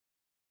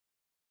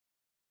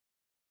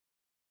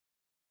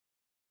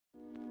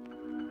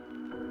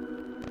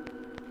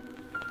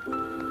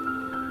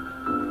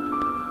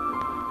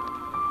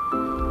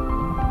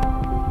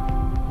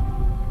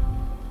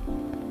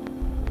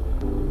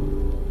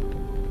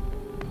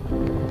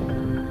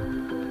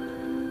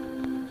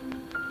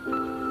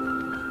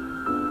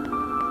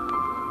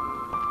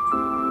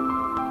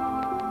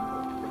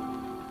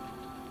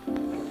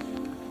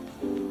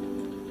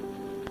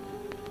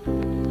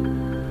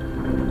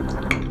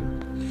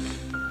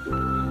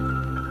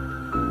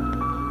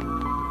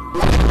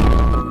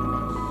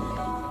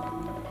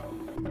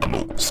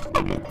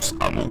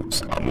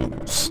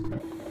Amogus.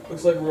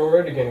 Looks like we're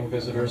already getting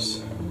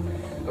visitors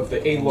of the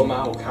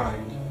Lamau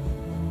kind.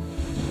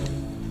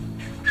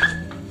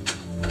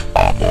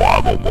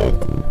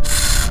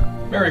 Amogus.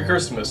 Merry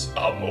Christmas,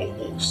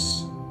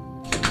 Amogus.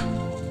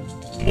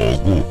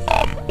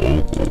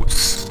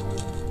 Amogus.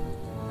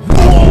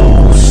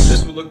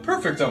 This would look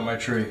perfect on my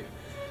tree.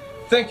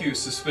 Thank you,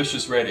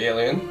 suspicious red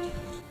alien.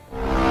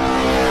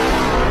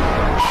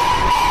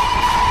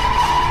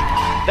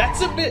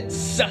 That's a bit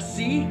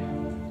sussy.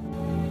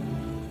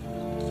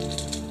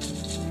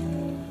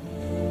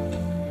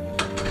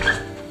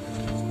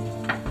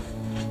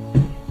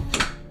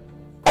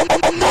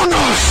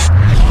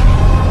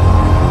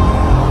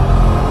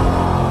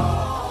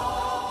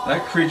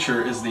 That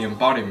creature is the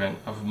embodiment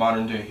of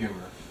modern day humor.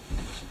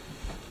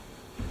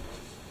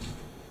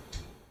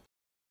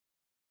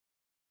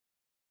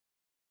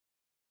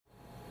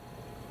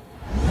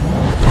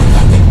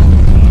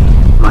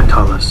 My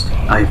tallest,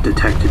 I have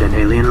detected an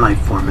alien life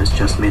form has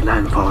just made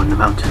landfall in the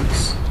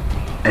mountains,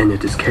 and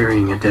it is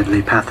carrying a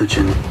deadly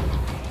pathogen.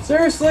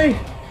 Seriously?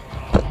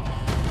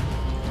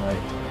 Alright.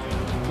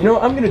 You know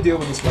what? I'm gonna deal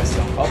with this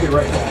myself. I'll be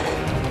right back.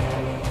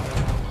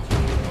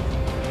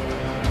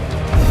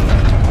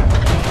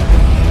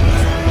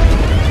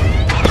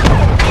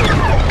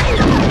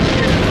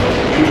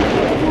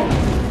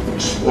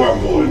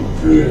 Trembling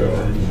fear.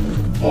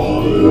 I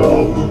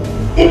am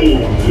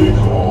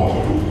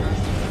Omicron.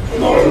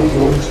 And I am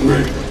going to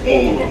make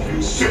all of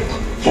you sick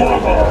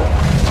forever!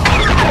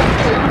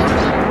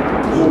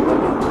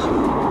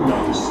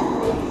 Medicine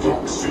or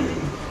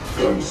vaccine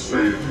can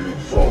save you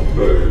from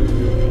me.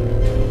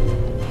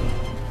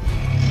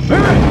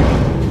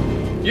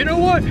 Hey! You know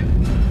what?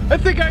 I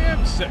think I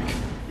am sick.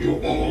 You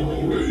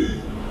are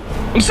me.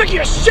 I'm sick of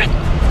your shit!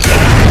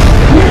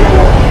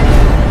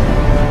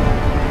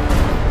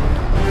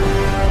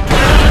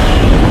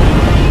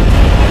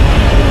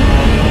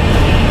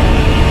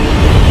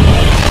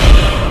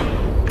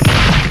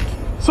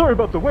 Sorry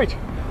about the wait.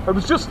 I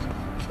was just...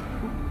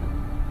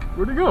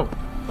 Where'd he go?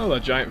 Oh,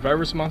 that giant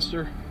virus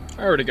monster.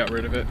 I already got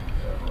rid of it.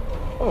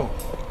 Oh.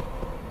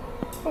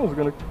 I was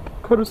gonna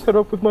cut his head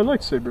off with my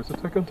lightsabers,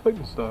 Attack on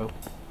Titan style.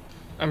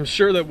 I'm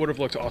sure that would have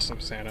looked awesome,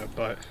 Santa,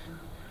 but...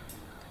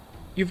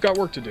 You've got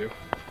work to do.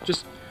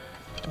 Just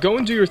go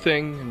and do your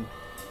thing and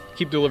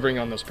keep delivering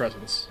on those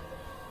presents.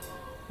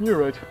 You're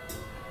right.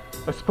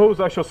 I suppose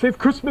I shall save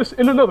Christmas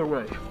in another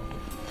way.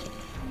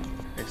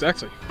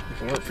 Exactly.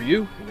 If it weren't for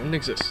you, it wouldn't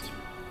exist.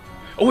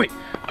 Oh wait,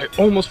 I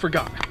almost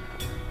forgot.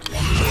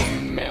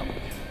 Mail.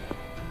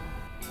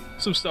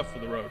 Some stuff for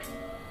the road.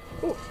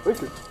 Oh,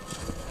 thank you.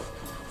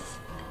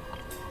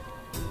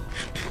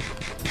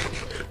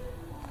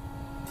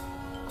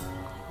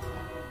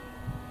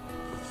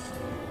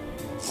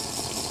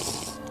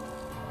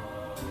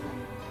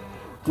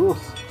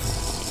 Gross.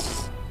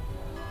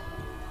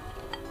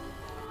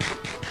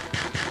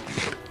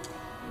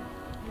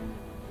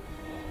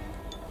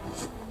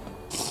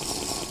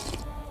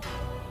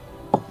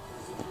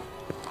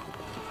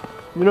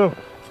 You know,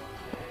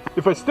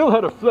 if I still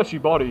had a fleshy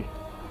body,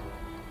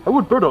 I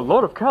would burn a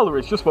lot of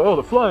calories just by all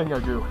the flying I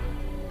do.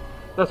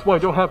 That's why I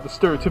don't have the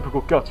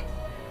stereotypical gut.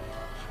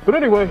 But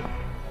anyway,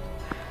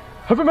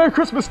 have a Merry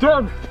Christmas,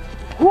 Dan!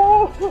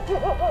 Well,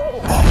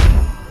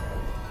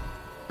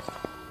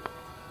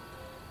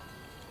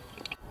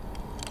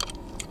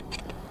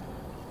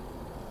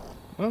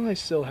 I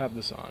still have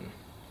this on.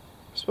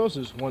 I suppose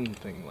there's one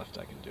thing left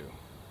I can do.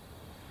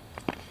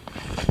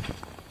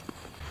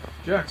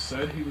 Jack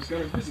said he was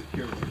going to visit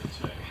here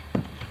today.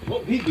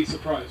 Won't he be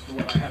surprised for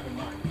what I have in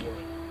mind for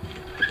him?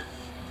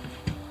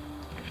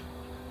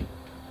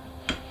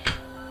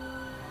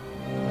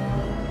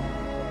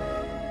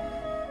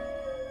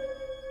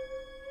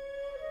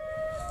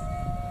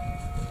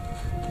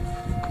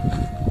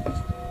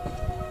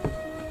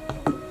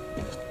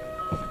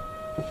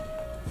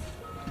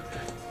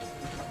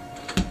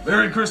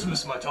 Merry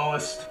Christmas, my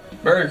tallest.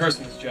 Merry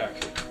Christmas, Jack.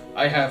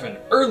 I have an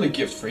early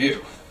gift for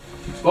you.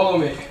 Follow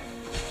me.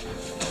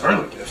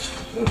 Early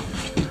gift? I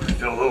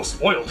feel a little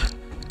spoiled.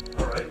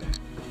 Alright.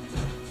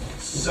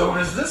 So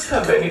does this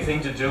have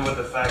anything to do with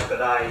the fact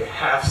that I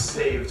half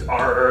saved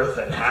our Earth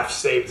and half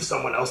saved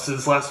someone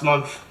else's last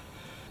month?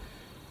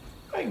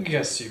 I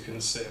guess you can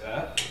say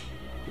that.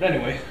 But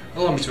anyway,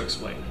 allow me to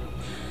explain.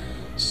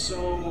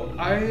 So,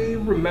 I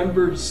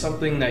remembered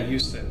something that you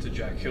said to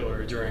Jack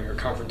Killer during our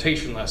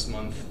confrontation last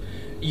month.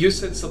 You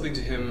said something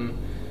to him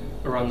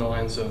around the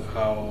lines of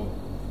how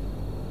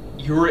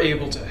you were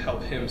able to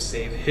help him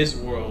save his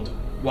world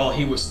while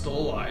he was still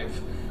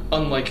alive,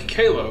 unlike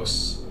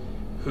Kalos,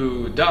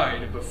 who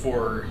died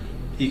before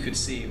he could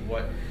see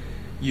what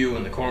you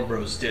and the Corn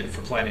Bros did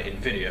for Planet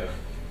Invidia.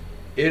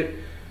 It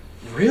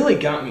really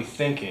got me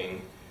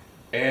thinking,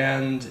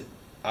 and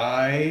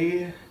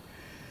I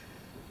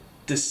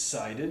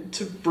decided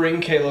to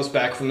bring Kalos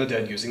back from the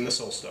dead using the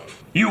Soul Stone.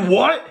 You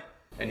what?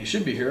 And he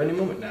should be here any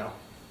moment now.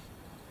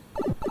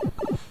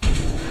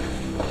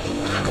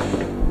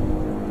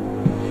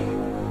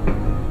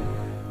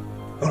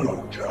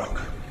 Hello, Jack.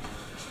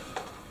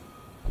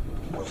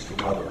 What's the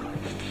matter?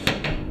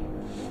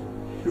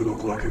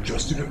 like you're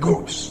just in a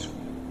ghost.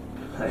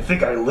 I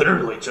think I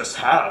literally just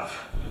have.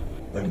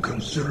 Then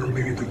consider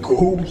me the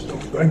ghost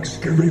of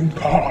Thanksgiving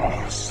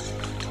past.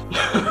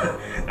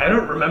 I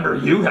don't remember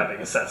you having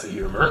a sense of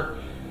humor.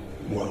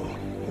 Well,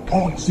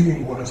 upon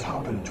seeing what has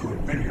happened to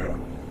NVIDIA,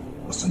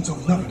 a sense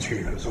of levity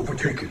has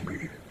overtaken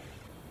me.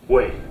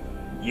 Wait,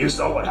 you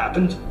saw what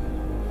happened?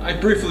 I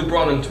briefly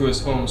brought him to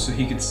his home so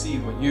he could see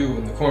what you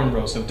and the Corn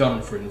Bros have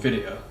done for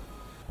NVIDIA.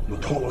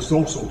 Natalis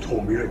also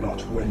told me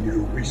that when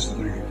you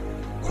recently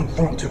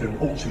confronted an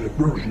alternate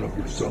version of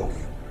yourself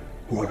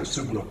who had a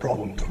similar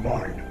problem to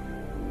mine,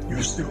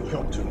 you still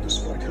helped him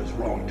despite his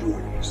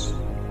wrongdoings.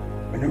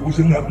 And it was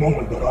in that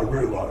moment that I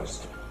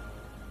realized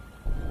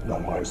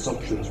that my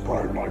assumptions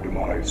prior to my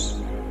demise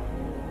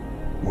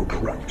were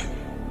correct.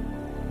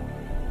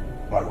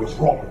 I was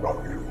wrong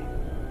about you.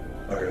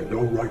 I had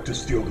no right to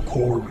steal the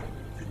corn,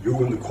 and you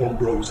and the Corn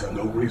Bros had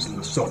no reason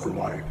to suffer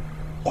my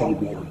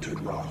unwarranted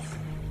wrath.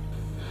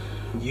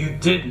 You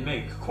did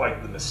make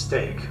quite the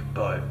mistake,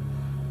 but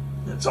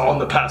it's all in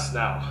the past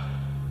now.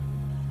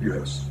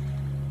 Yes.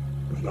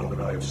 And now that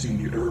I have seen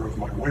the error of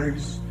my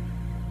ways,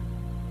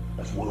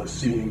 as well as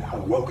seeing how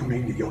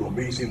welcoming the Yellow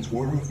Mazians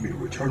were of me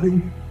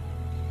returning,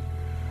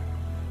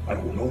 I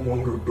will no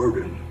longer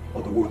burden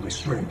otherworldly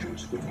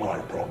strangers with my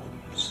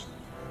problems.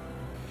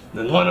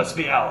 Then let us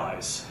be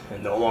allies,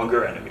 and no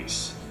longer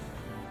enemies.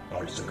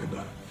 I second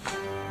that.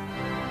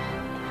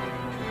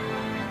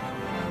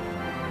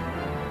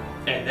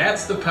 And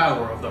that's the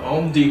power of the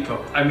Home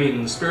Depot. I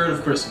mean, the spirit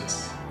of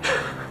Christmas.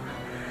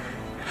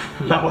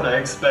 Not what I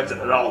expected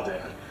at all,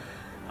 Dan.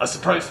 A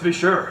surprise to be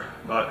sure,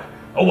 but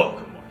a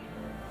welcome one.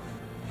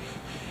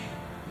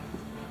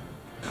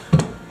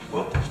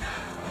 Well,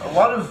 a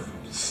lot of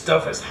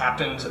stuff has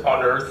happened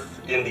on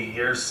Earth in the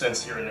years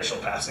since your initial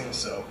passing,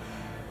 so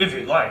if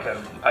you'd like,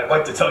 I'd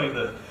like to tell you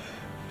the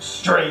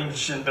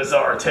strange and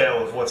bizarre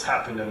tale of what's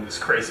happened in this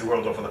crazy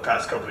world over the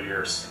past couple of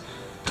years.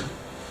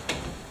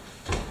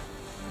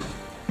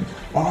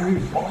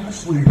 I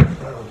honestly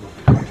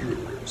I hear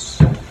this.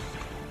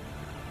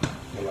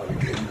 When I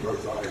came to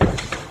Earth, I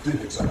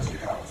didn't exactly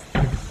have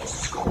a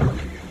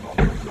scholarly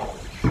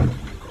knowledge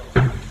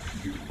regarding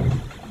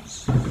humans.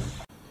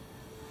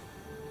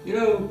 You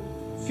know,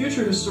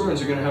 future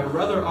historians are going to have a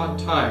rather odd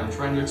time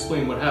trying to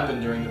explain what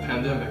happened during the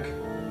pandemic.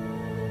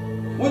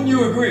 Wouldn't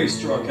you agree,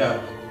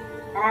 Sdrawkcab?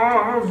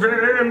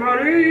 Ave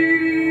Maria!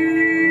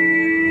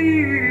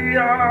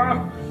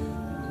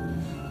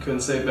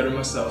 Couldn't say it better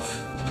myself.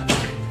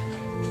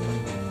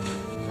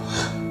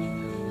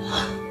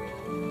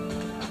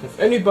 If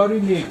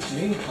anybody needs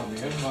me, I'll be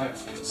in my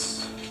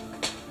office.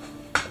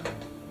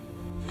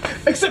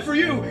 Except for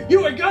you!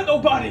 You ain't got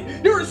nobody!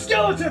 You're a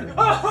skeleton! That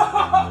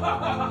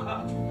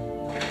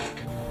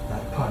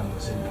pun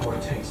was in poor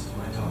taste,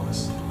 my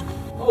Thomas.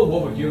 Oh,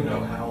 what would you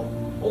know, Hal?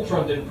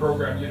 Ultron didn't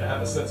program you to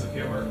have a sense of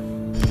humor.